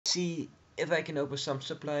see if I can open some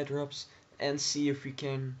supply drops and see if we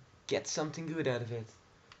can get something good out of it.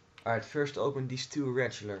 Alright, first open these two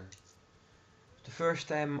regular. The first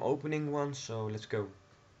time I'm opening one, so let's go.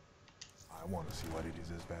 I want to see what it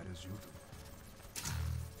is as bad as you do.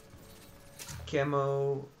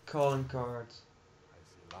 Camo, calling card. I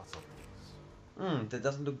see lots of these. That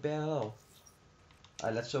doesn't look bad at all.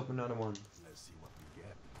 Alright, let's open another one. Let's see what we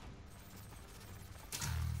get.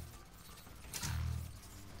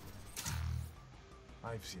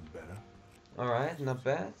 I've seen better. Alright, not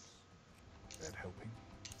bad. That helping?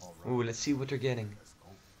 All right. Ooh, let's see what they're getting. Let's go.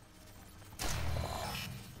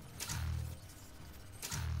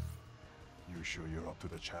 You sure you're up to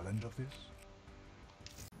the challenge of this?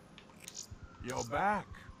 You're back.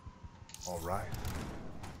 All right.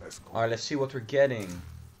 Let's go. Alright, let's see what we're getting.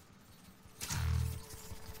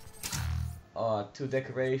 Two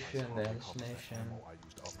decoration, the hallucination. I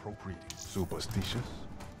used appropriately. Superstitious.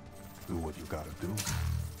 Do what you gotta do.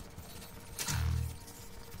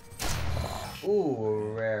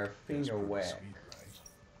 Ooh, rare finger That's pretty whack. sweet,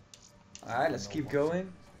 right? Alright, let's keep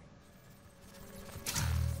going.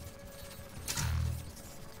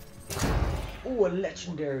 Ooh, a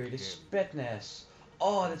legendary, the Spetnaz.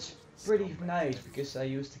 Oh, that's pretty nice because I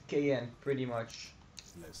use the KN pretty much.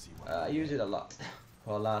 Let's see what I use it a lot.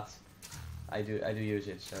 Well, a lot. I do use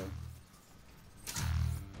it, so.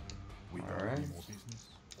 we got Alright. any more business.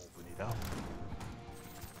 Open it up.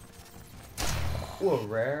 Ooh, a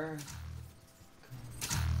rare.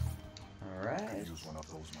 Could Alright. use one of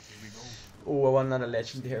those. Here we go. Ooh, I want another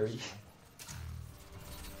legendary.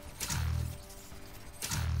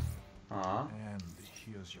 Ah. And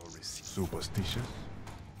here's your receipt. Superstitious.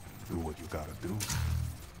 Do what you gotta do.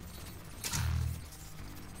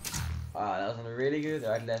 Ah, that was really good.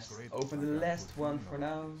 Alright, let's open the last one for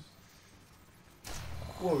now.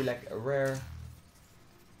 Whoa, we like a rare.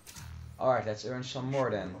 Alright, let's earn some more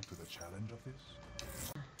then. Up to the challenge of this.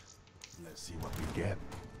 Let's see what we get.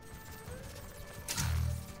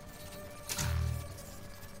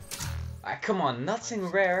 Ah, come on, nothing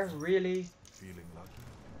rare, really. Feeling lucky?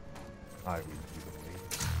 I will give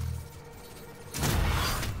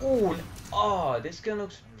away. Ooh, oh, this gun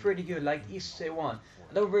looks pretty good, like EC1.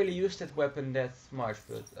 I don't really use that weapon that much,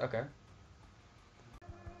 but okay.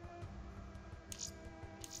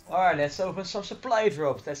 Alright, let's open some supply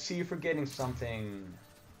drops. Let's see if we're getting something.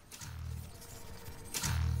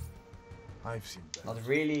 I've seen that. Not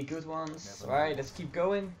really good ones. Alright, let's keep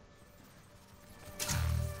going.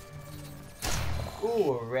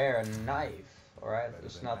 Ooh, a rare knife. Alright,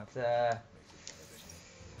 it's not, Yeah,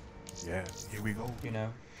 here we go. you know,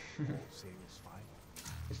 All sail is fine.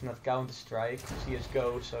 it's not Counter Strike,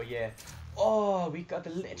 CSGO, so yeah. Oh, we got the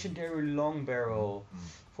legendary long barrel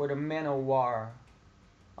for the Man of War.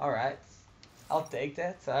 Alright, I'll take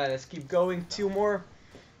that. Let's keep going. Two more.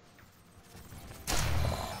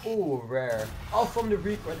 Ooh, rare. Oh, from the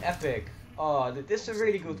Record Epic. Oh, this is a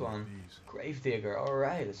really good one. Gravedigger.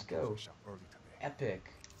 Alright, let's go. Shop early today. Epic.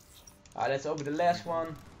 Alright, let's open the last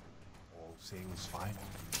one. All sail is fine.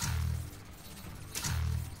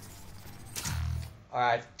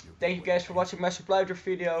 Alright, thank you guys for watching my supply drop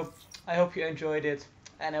video. I hope you enjoyed it,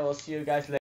 and I will see you guys later.